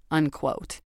life,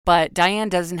 unquote. But Diane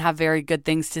doesn't have very good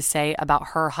things to say about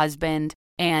her husband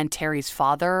and Terry's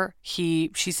father.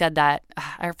 She said that,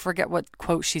 I forget what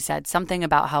quote she said, something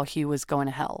about how he was going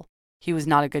to hell. He was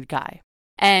not a good guy.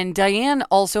 And Diane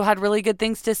also had really good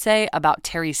things to say about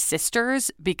Terry's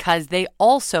sisters because they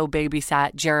also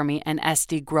babysat Jeremy and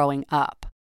Esty growing up.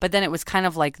 But then it was kind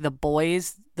of like the boy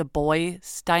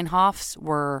Steinhoffs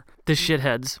were... the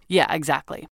shitheads. Yeah,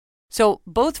 exactly. So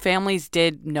both families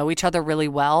did know each other really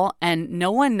well, and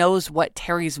no one knows what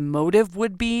Terry's motive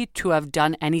would be to have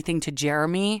done anything to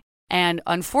Jeremy. And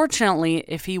unfortunately,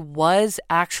 if he was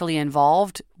actually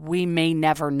involved, we may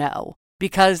never know.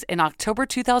 Because in October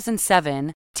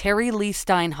 2007, Terry Lee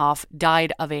Steinhoff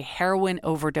died of a heroin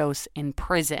overdose in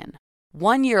prison.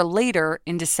 1 year later,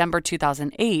 in December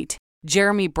 2008,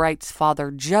 Jeremy Bright's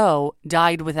father, Joe,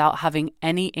 died without having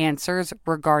any answers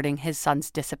regarding his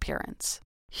son's disappearance.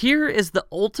 Here is the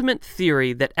ultimate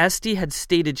theory that Esty had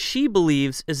stated she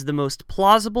believes is the most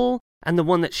plausible and the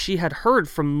one that she had heard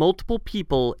from multiple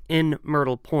people in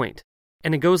Myrtle Point.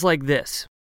 And it goes like this.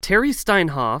 Terry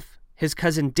Steinhoff, his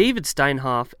cousin David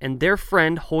Steinhoff, and their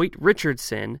friend Hoyt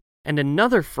Richardson, and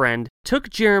another friend took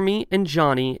Jeremy and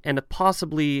Johnny and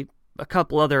possibly a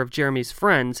couple other of Jeremy's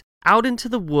friends out into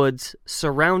the woods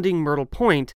surrounding Myrtle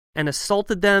Point and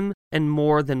assaulted them in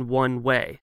more than one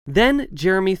way. Then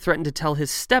Jeremy threatened to tell his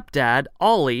stepdad,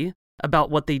 Ollie, about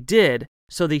what they did,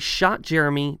 so they shot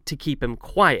Jeremy to keep him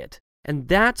quiet. And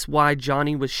that's why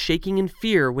Johnny was shaking in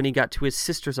fear when he got to his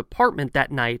sister's apartment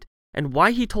that night, and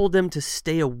why he told them to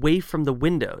stay away from the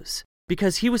windows,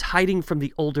 because he was hiding from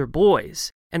the older boys.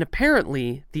 And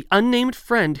apparently, the unnamed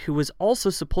friend who was also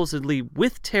supposedly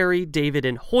with Terry, David,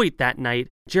 and Hoyt that night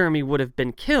Jeremy would have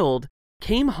been killed,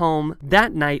 came home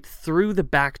that night through the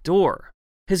back door.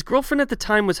 His girlfriend at the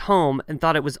time was home and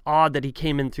thought it was odd that he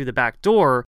came in through the back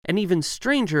door, and even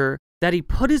stranger, that he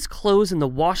put his clothes in the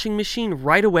washing machine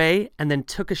right away and then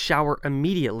took a shower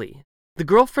immediately. The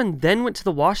girlfriend then went to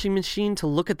the washing machine to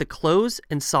look at the clothes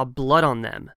and saw blood on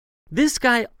them. This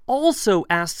guy also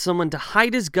asked someone to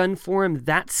hide his gun for him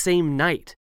that same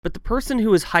night, but the person who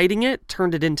was hiding it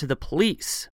turned it into the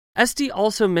police. Esty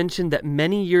also mentioned that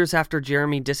many years after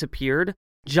Jeremy disappeared,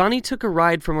 Johnny took a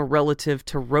ride from a relative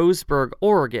to Roseburg,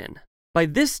 Oregon. By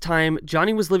this time,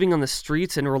 Johnny was living on the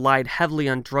streets and relied heavily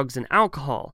on drugs and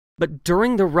alcohol. But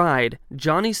during the ride,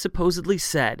 Johnny supposedly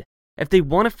said, if they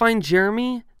want to find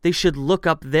Jeremy, they should look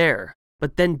up there,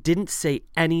 but then didn't say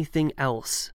anything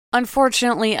else.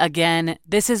 Unfortunately, again,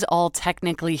 this is all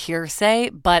technically hearsay,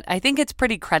 but I think it's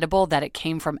pretty credible that it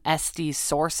came from Esty's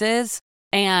sources.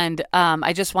 And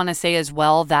I just want to say as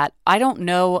well that I don't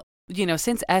know,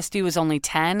 since Esty was only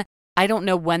 10, I don't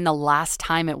know when the last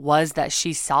time it was that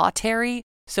she saw Terry.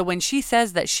 So when she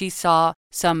says that she saw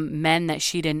some men that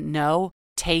she didn't know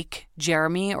take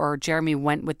Jeremy, or Jeremy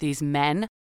went with these men,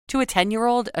 to a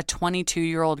 10-year-old, a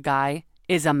 22-year-old guy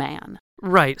is a man.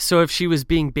 Right, so if she was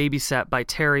being babysat by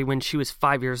Terry when she was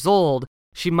 5 years old,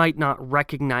 she might not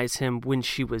recognize him when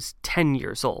she was 10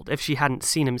 years old if she hadn't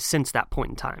seen him since that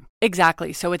point in time.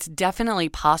 Exactly. So it's definitely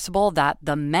possible that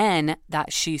the men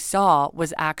that she saw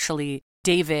was actually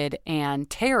David and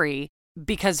Terry,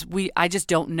 because I just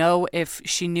don't know if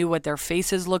she knew what their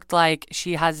faces looked like.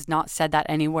 She has not said that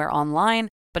anywhere online,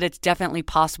 but it's definitely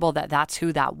possible that that's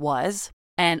who that was.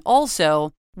 And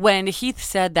also, when Heath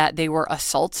said that they were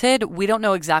assaulted, we don't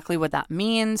know exactly what that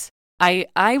means.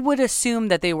 I would assume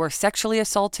that they were sexually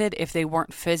assaulted if they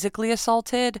weren't physically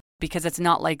assaulted, because it's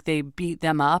not like they beat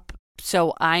them up.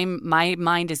 So my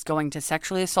mind is going to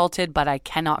sexually assaulted, but I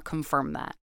cannot confirm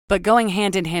that. But going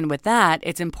hand in hand with that,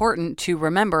 it's important to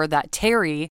remember that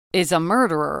Terry is a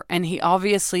murderer, and he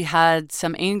obviously had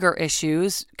some anger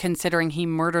issues considering he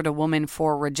murdered a woman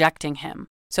for rejecting him.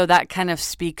 So that kind of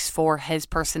speaks for his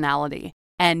personality.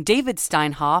 And David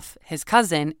Steinhoff, his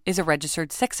cousin, is a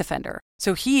registered sex offender.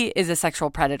 So he is a sexual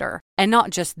predator. And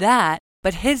not just that,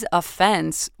 but his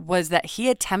offense was that he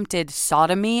attempted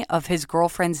sodomy of his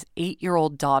girlfriend's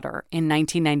 8-year-old daughter in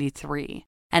 1993.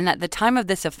 And at the time of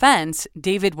this offense,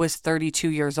 David was 32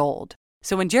 years old.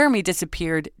 So when Jeremy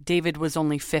disappeared, David was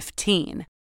only 15.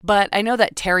 But I know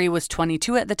that Terry was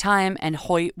 22 at the time, and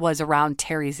Hoyt was around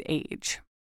Terry's age.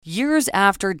 Years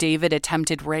after David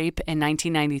attempted rape in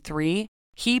 1993,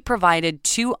 he provided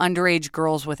 2 underage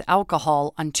girls with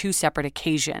alcohol on 2 separate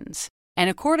occasions. And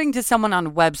according to someone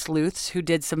on Web Sleuths who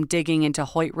did some digging into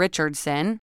Hoyt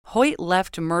Richardson, Hoyt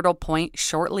left Myrtle Point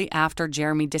shortly after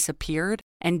Jeremy disappeared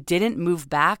and didn't move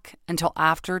back until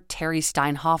after Terry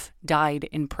Steinhoff died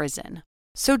in prison.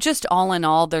 So just all in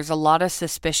all, there's a lot of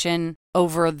suspicion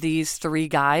over these 3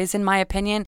 guys, in my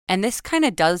opinion. And this kind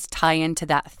of does tie into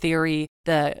that theory,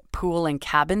 the pool and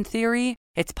cabin theory.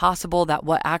 It's possible that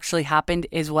what actually happened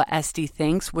is what Esty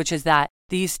thinks, which is that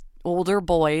these older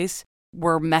boys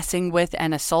were messing with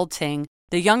and assaulting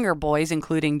the younger boys,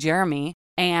 including Jeremy,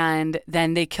 and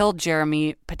then they killed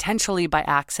Jeremy potentially by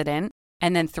accident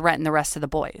and then threatened the rest of the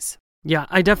boys. Yeah,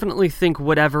 I definitely think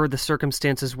whatever the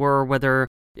circumstances were, whether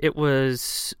it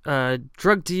was a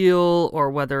drug deal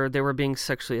or whether they were being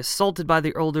sexually assaulted by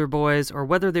the older boys or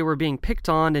whether they were being picked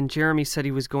on and Jeremy said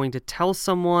he was going to tell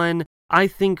someone, I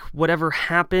think whatever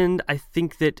happened, I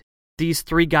think that these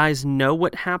 3 guys know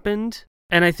what happened.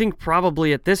 And I think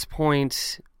probably at this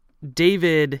point,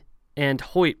 David and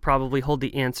Hoyt probably hold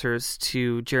the answers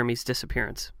to Jeremy's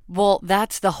disappearance. Well,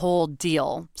 that's the whole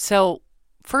deal. So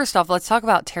first off, let's talk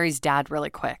about Terry's dad really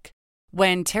quick.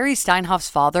 When Terry Steinhoff's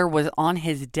father was on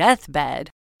his deathbed,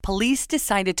 police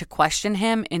decided to question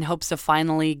him in hopes of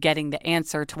finally getting the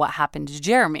answer to what happened to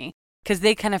Jeremy, because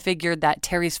they kind of figured that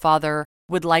Terry's father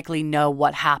would likely know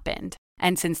what happened.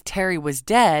 And since Terry was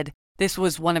dead, this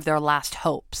was one of their last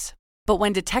hopes. But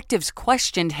when detectives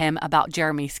questioned him about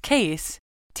Jeremy's case,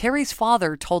 Terry's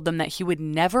father told them that he would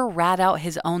never rat out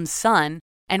his own son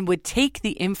and would take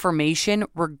the information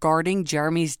regarding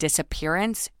Jeremy's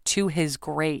disappearance to his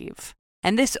grave.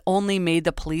 And this only made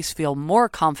the police feel more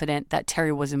confident that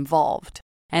Terry was involved.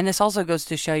 And this also goes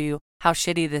to show you how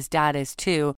shitty this dad is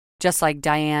too, just like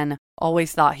Diane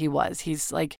always thought he was.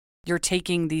 He's like, you're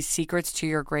taking these secrets to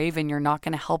your grave and you're not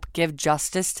going to help give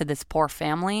justice to this poor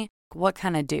family? What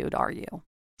kind of dude are you?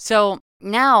 So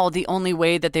now the only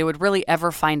way that they would really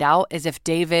ever find out is if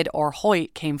David or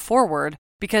Hoyt came forward,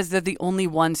 because they're the only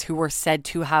ones who were said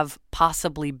to have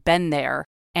possibly been there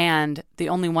and the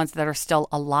only ones that are still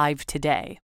alive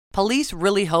today. Police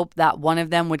really hoped that one of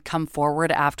them would come forward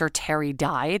after Terry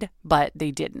died, but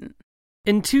they didn't.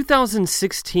 In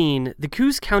 2016, the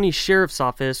Coos County Sheriff's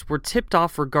Office were tipped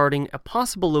off regarding a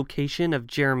possible location of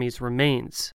Jeremy's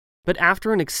remains. But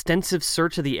after an extensive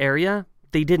search of the area,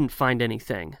 they didn't find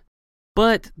anything.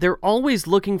 But they're always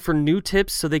looking for new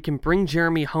tips so they can bring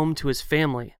Jeremy home to his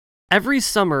family. Every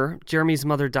summer, Jeremy's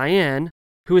mother Diane,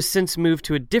 who has since moved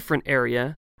to a different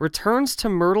area, returns to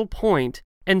Myrtle Point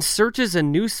and searches a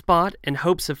new spot in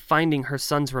hopes of finding her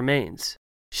son's remains.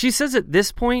 She says at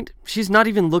this point, she's not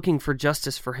even looking for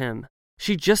justice for him.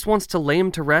 She just wants to lay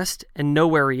him to rest and know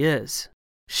where he is.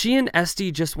 She and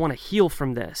Esty just want to heal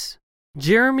from this.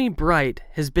 Jeremy Bright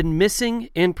has been missing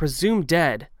and presumed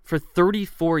dead for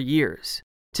 34 years.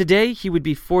 Today, he would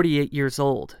be 48 years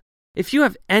old. If you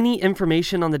have any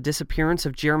information on the disappearance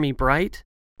of Jeremy Bright,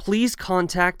 please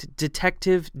contact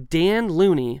Detective Dan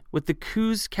Looney with the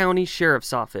Coos County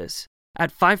Sheriff's Office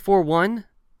at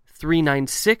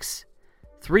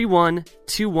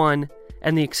 541-396-3121,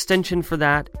 and the extension for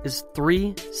that is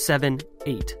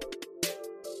 378.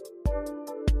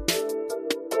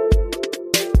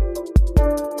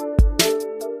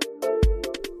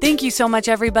 Thank you so much,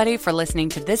 everybody, for listening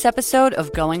to this episode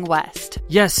of Going West.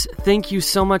 Yes, thank you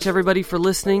so much, everybody, for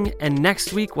listening. And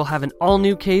next week, we'll have an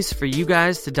all-new case for you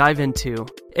guys to dive into.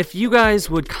 If you guys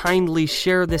would kindly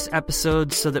share this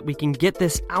episode so that we can get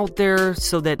this out there,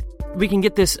 so that we can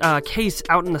get this case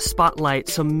out in the spotlight,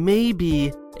 so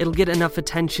maybe it'll get enough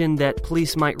attention that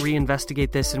police might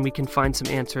reinvestigate this and we can find some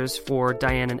answers for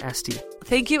Diane and Esty.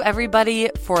 Thank you, everybody,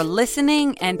 for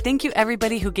listening, and thank you,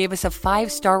 everybody who gave us a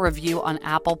 5-star review on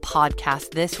Apple Podcasts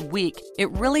this week.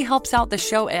 It really helps out the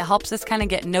show. It helps us kind of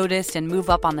get noticed and move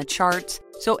up on the charts.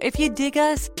 So if you dig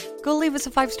us, go leave us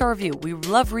a 5-star review. We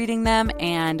love reading them,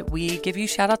 and we give you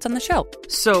shout-outs on the show.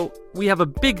 So we have a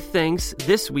big thanks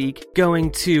this week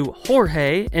going to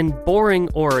Jorge in Boring,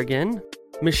 Oregon,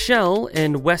 Michelle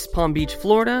in West Palm Beach,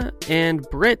 Florida, and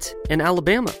Britt in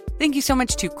Alabama. Thank you so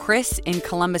much to Chris in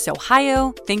Columbus,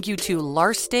 Ohio. Thank you to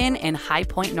Larston in High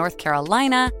Point, North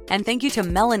Carolina. And thank you to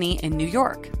Melanie in New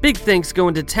York. Big thanks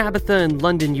going to Tabitha in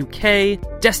London,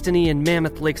 UK, Destiny in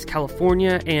Mammoth Lakes,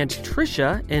 California, and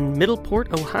Trisha in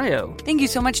Middleport, Ohio. Thank you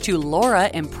so much to Laura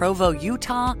in Provo,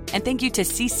 Utah. And thank you to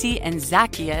Cece and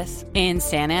Zacchaeus in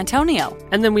San Antonio.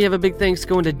 And then we have a big thanks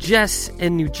going to Jess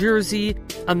in New Jersey,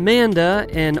 Amanda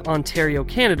in Ontario,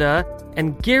 Canada,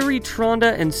 and Gary,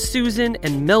 Tronda, and Susan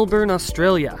in Melbourne,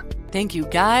 Australia. Thank you,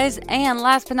 guys. And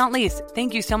last but not least,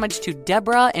 thank you so much to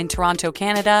Deborah in Toronto,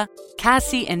 Canada,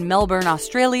 Cassie in Melbourne,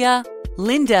 Australia,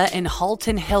 Linda in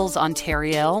Halton Hills,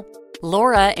 Ontario,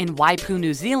 Laura in Waipu,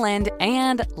 New Zealand,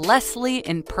 and Leslie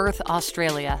in Perth,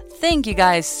 Australia. Thank you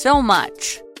guys so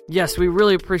much. Yes, we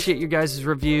really appreciate you guys'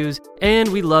 reviews, and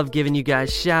we love giving you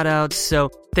guys shout-outs, so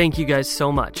thank you guys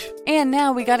so much. And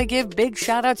now we gotta give big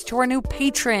shout-outs to our new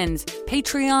patrons.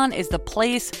 Patreon is the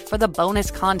place for the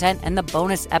bonus content and the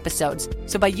bonus episodes.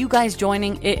 So by you guys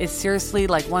joining, it is seriously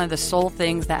like one of the sole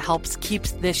things that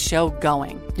keeps this show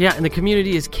going. Yeah, and the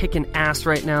community is kicking ass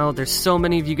right now. There's so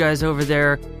many of you guys over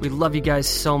there. We love you guys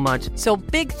so much. So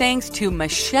big thanks to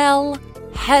Michelle,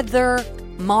 Heather,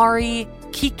 Mari,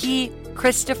 Kiki,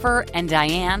 Christopher, and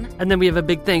Diane. And then we have a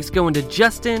big thanks going to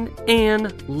Justin,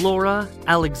 Anne, Laura,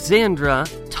 Alexandra,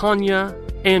 Tanya,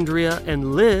 Andrea,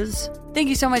 and Liz. Thank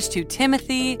you so much to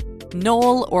Timothy,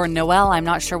 Noel, or Noel. I'm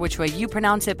not sure which way you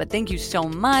pronounce it, but thank you so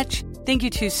much. Thank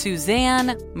you to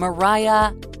Suzanne,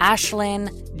 Mariah,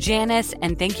 Ashlyn, Janice,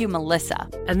 and thank you, Melissa.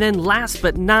 And then last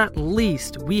but not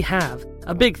least, we have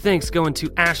a big thanks going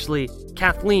to Ashley,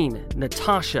 Kathleen,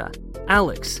 Natasha,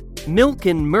 Alex, Milk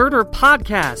and Murder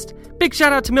Podcast. Big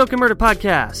shout out to Milk and Murder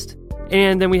Podcast.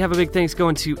 And then we have a big thanks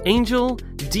going to Angel,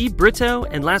 D. Brito,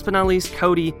 and last but not least,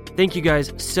 Cody. Thank you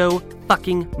guys so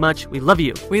fucking much. We love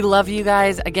you. We love you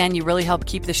guys. Again, you really help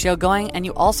keep the show going, and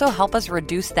you also help us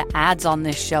reduce the ads on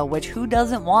this show, which who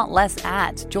doesn't want less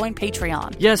ads? Join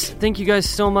Patreon. Yes, thank you guys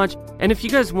so much. And if you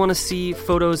guys want to see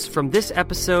photos from this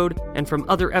episode and from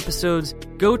other episodes,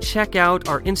 go check out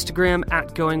our Instagram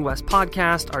at Going West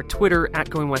Podcast, our Twitter at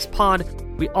Going West Pod.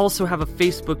 We also have a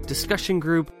Facebook discussion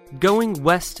group, Going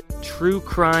West True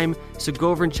Crime, so go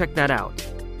over and check that out.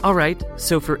 All right,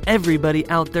 so for everybody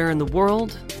out there in the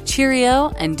world, cheerio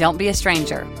and don't be a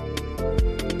stranger.